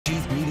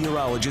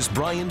meteorologist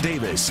Brian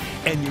Davis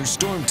and your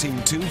Storm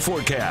Team 2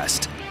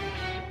 forecast.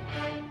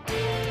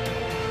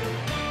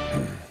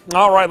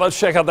 All right, let's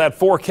check out that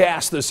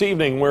forecast this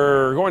evening.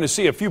 We're going to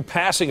see a few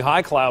passing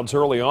high clouds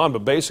early on,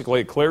 but basically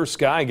a clear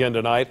sky again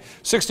tonight.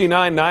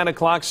 69, 9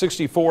 o'clock,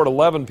 64 at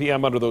 11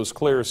 p.m. under those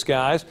clear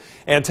skies.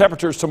 And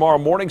temperatures tomorrow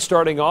morning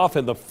starting off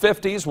in the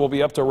 50s. We'll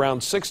be up to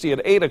around 60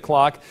 at 8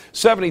 o'clock,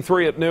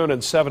 73 at noon,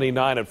 and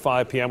 79 at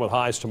 5 p.m. with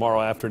highs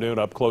tomorrow afternoon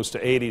up close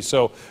to 80.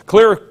 So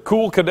clear,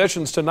 cool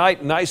conditions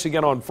tonight. Nice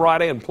again on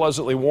Friday and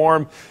pleasantly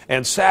warm.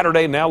 And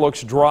Saturday now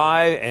looks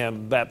dry,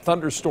 and that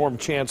thunderstorm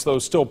chance, though,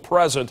 still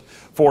present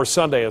for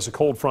Sunday as a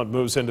cold front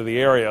moves into the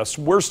area.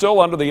 So we're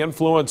still under the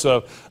influence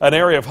of an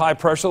area of high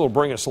pressure that will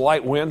bring us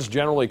light winds,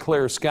 generally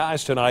clear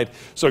skies tonight.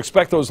 So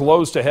expect those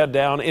lows to head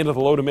down into the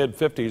low to mid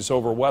 50s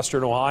over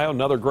western Ohio.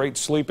 Another great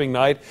sleeping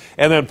night.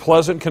 And then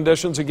pleasant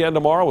conditions again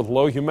tomorrow with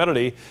low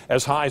humidity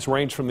as highs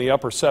range from the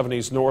upper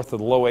 70s north to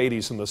the low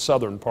 80s in the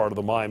southern part of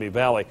the Miami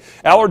Valley.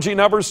 Allergy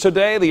numbers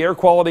today. The air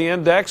quality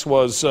index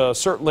was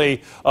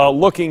certainly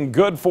looking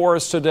good for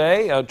us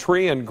today.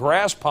 Tree and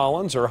grass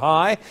pollens are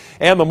high,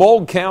 and the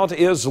mold count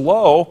is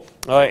low.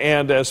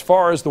 And as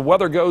far as the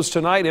weather goes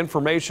tonight,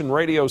 Information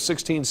Radio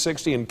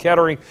 1660 in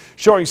Kettering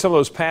showing some of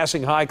those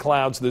passing high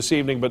clouds this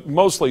evening, but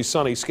mostly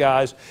sunny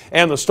skies.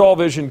 And the Stall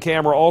Vision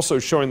camera also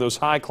showing those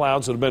high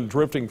clouds that have been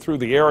drifting through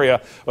the area.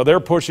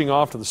 They're pushing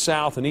off to the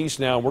south and east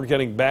now, and we're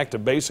getting back to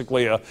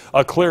basically a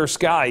clear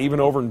sky, even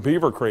over in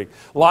Beaver Creek.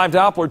 Live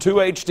Doppler 2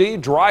 HD,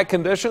 dry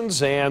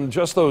conditions, and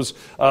just those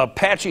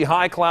patchy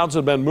high clouds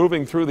have been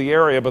moving through the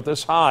area, but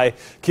this high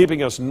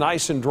keeping us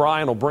nice and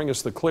dry and will bring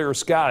us the clear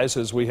skies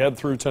as we head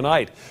through tonight.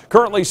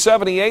 Currently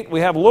 78. We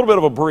have a little bit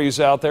of a breeze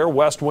out there,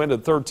 west wind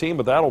at 13,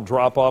 but that'll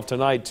drop off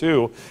tonight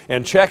too.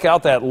 And check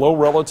out that low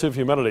relative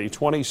humidity,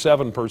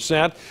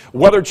 27%.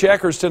 Weather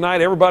checkers tonight,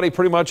 everybody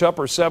pretty much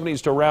upper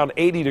 70s to around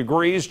 80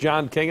 degrees.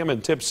 John Kingham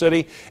in Tip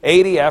City,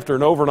 80 after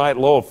an overnight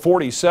low of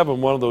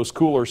 47, one of those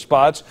cooler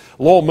spots.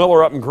 Lowell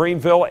Miller up in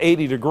Greenville,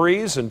 80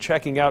 degrees. And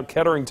checking out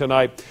Kettering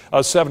tonight,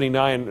 a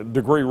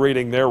 79-degree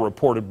reading there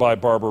reported by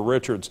Barbara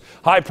Richards.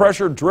 High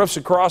pressure drifts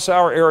across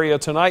our area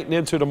tonight and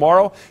into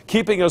tomorrow,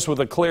 keeping us with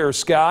the clear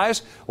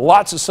skies.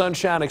 Lots of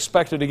sunshine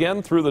expected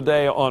again through the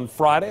day on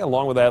Friday,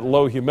 along with that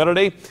low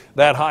humidity.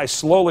 That high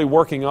slowly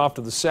working off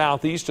to the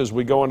southeast as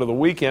we go into the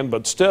weekend,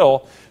 but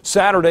still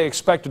Saturday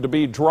expected to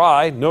be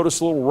dry.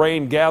 Notice a little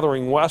rain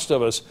gathering west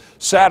of us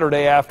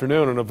Saturday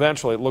afternoon, and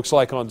eventually it looks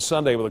like on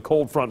Sunday with a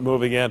cold front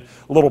moving in,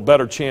 a little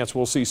better chance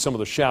we'll see some of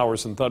the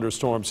showers and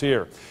thunderstorms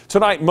here.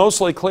 Tonight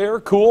mostly clear,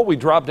 cool. We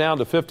drop down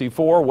to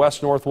 54,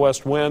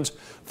 west-northwest winds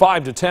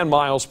 5 to 10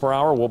 miles per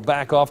hour. We'll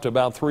back off to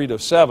about 3 to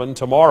 7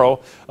 tomorrow.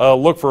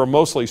 Look for a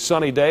mostly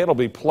sunny day. It'll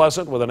be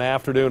pleasant with an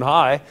afternoon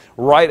high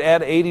right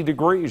at 80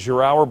 degrees.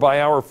 Your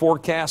hour-by-hour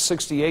forecast,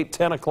 68,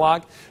 10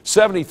 o'clock,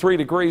 73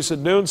 degrees at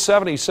noon,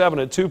 77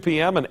 at 2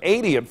 p.m., and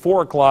 80 at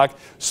 4 o'clock,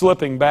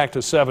 slipping back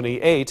to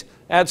 78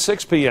 at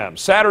 6 p.m.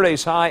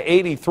 Saturday's high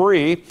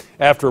 83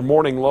 after a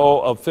morning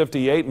low of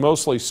 58,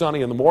 mostly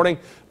sunny in the morning,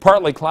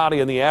 partly cloudy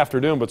in the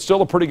afternoon, but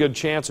still a pretty good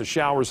chance of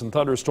showers and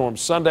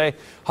thunderstorms Sunday.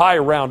 High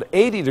around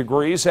 80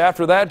 degrees.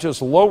 After that,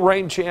 just low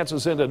rain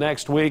chances into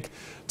next week.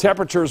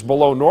 Temperatures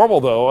below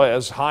normal, though,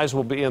 as highs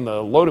will be in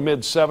the low to mid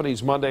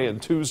 70s Monday and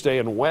Tuesday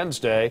and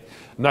Wednesday.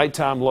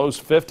 Nighttime lows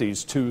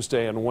 50s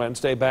Tuesday and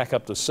Wednesday, back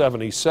up to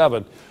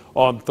 77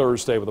 on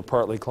Thursday with a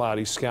partly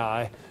cloudy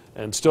sky.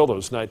 And still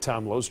those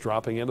nighttime lows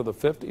dropping into the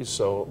 50s,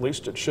 so at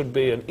least it should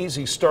be an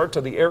easy start to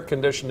the air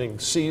conditioning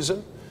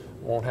season.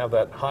 Won't have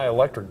that high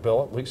electric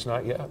bill, at least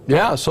not yet.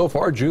 Yeah, so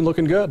far June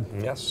looking good.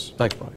 Yes. Thanks, Brian.